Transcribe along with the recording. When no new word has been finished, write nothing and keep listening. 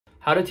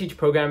How to teach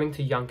programming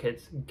to young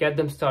kids. Get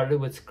them started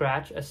with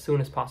Scratch as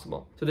soon as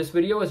possible. So this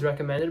video was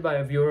recommended by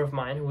a viewer of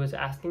mine who was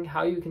asking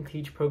how you can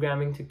teach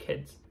programming to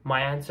kids. My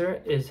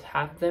answer is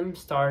have them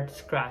start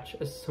Scratch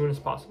as soon as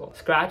possible.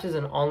 Scratch is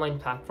an online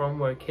platform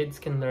where kids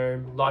can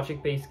learn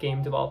logic-based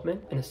game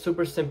development in a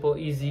super simple,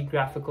 easy,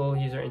 graphical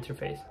user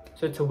interface.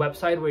 So it's a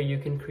website where you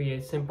can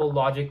create simple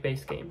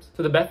logic-based games.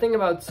 So the best thing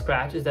about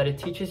Scratch is that it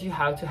teaches you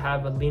how to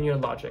have a linear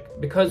logic.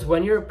 Because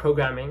when you're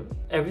programming,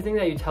 everything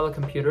that you tell a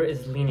computer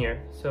is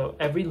linear. So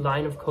every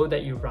line of code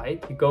that you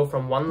write, you go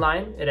from one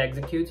line, it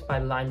executes by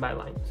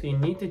line. So you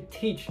need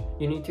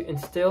to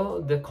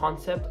instill the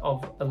concept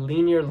of a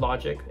linear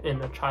logic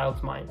in a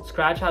child's mind.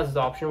 Scratch has this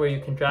option where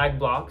you can drag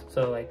blocks.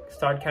 So like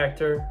start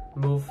character,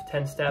 move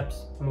 10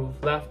 steps,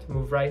 move left,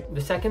 move right. The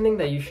second thing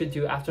that you should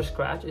do after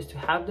Scratch is to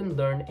have them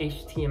learn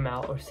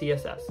HTML or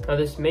CSS. Now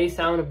this may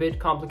sound a bit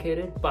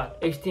complicated, but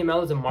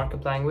HTML is a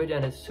markup language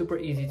and it's super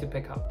easy to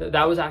pick up.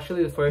 That was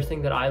actually the first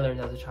thing that I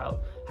learned as a child.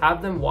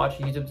 Have them watch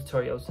YouTube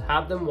tutorials,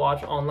 have them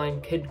watch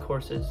online kid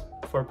courses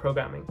for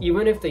programming.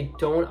 Even if they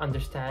don't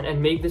understand,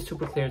 and make this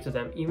super clear to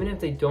them, even if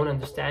they don't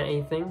understand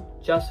anything,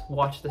 just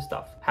watch the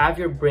stuff. Have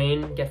your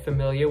brain get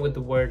familiar with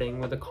the wording,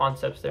 with the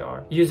concepts there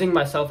are. Using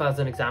myself as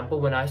an example,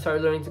 when I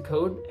started learning to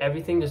code,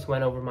 everything just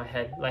went over my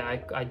head.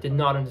 Like I did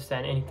not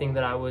understand anything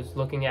that I was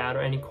looking at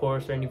or any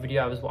course or any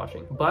video I was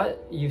watching.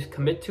 But you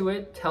commit to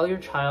it, tell your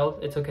child,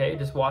 it's okay,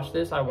 just watch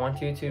this. I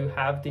want you to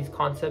have these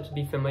concepts,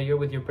 be familiar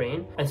with your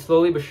brain, and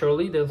slowly but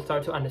surely they'll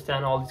start to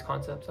understand all these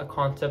concepts. A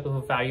concept of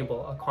a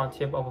variable, a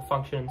concept of a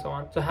function, and so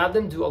on. So have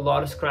them do a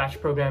lot of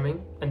Scratch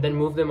programming and then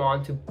move them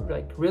on to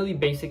like really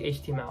basic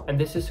HTML. And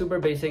this is super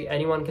basic.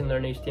 Anyone can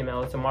learn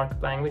HTML. It's a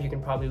markup language. You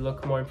can probably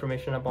look more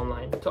information up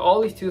online. So all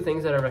these two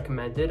things that are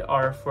recommended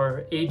are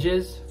for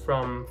ages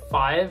from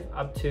 5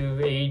 up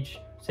to age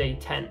say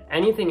 10.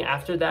 Anything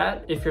after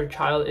that, if your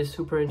child is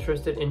super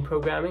interested in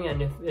programming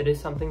and if it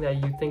is something that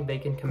you think they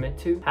can commit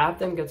to, have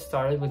them get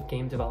started with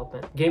game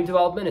development. Game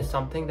development is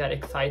something that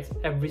excites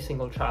every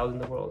single child in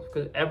the world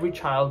because every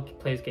child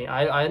plays game.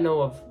 I know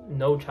of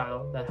no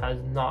child that has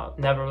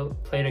never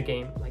played a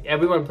game. Like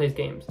everyone plays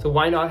games. So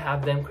why not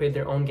have them create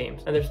their own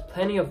games? And there's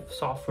plenty of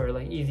software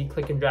like easy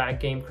click and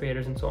drag game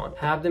creators and so on.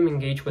 Have them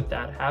engage with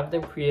that. Have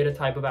them create a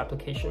type of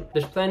application.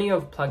 There's plenty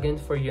of plugins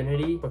for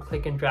Unity or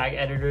click and drag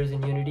editors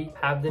in Unity.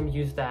 Have them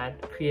use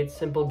that, create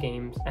simple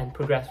games and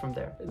progress from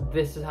there.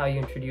 This is how you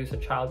introduce a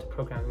child to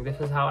programming. This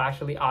is how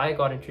actually I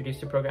got introduced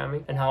to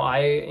programming and how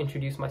I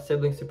introduced my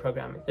siblings to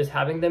programming, is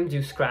having them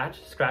do Scratch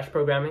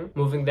programming,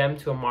 moving them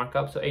to a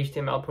markup, so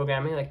HTML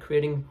programming, like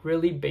creating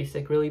really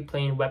basic, really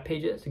plain web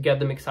pages to get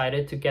them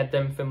excited, to get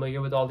them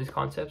familiar with all these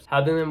concepts,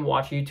 having them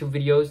watch YouTube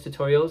videos,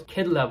 tutorials,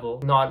 kid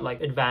level, not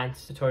like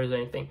advanced tutorials or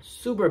anything,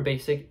 super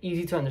basic,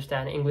 easy to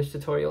understand English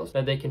tutorials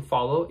that they can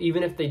follow.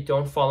 Even if they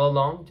don't follow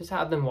along, just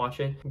have them watch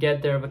it,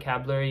 get their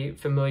vocabulary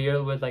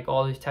familiar with like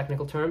all these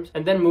technical terms,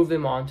 and then move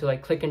them on to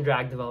like click and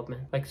drag development,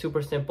 like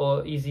super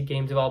simple, easy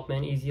game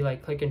development, easy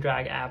like click and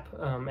drag app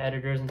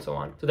editors and so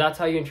on. So that's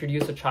how you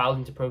introduce a child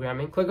into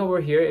programming. Click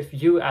over here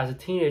if you as a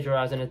teenager or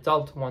as an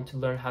adult want to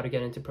learn how to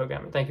get into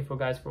programming. Thank you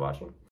guys for watching.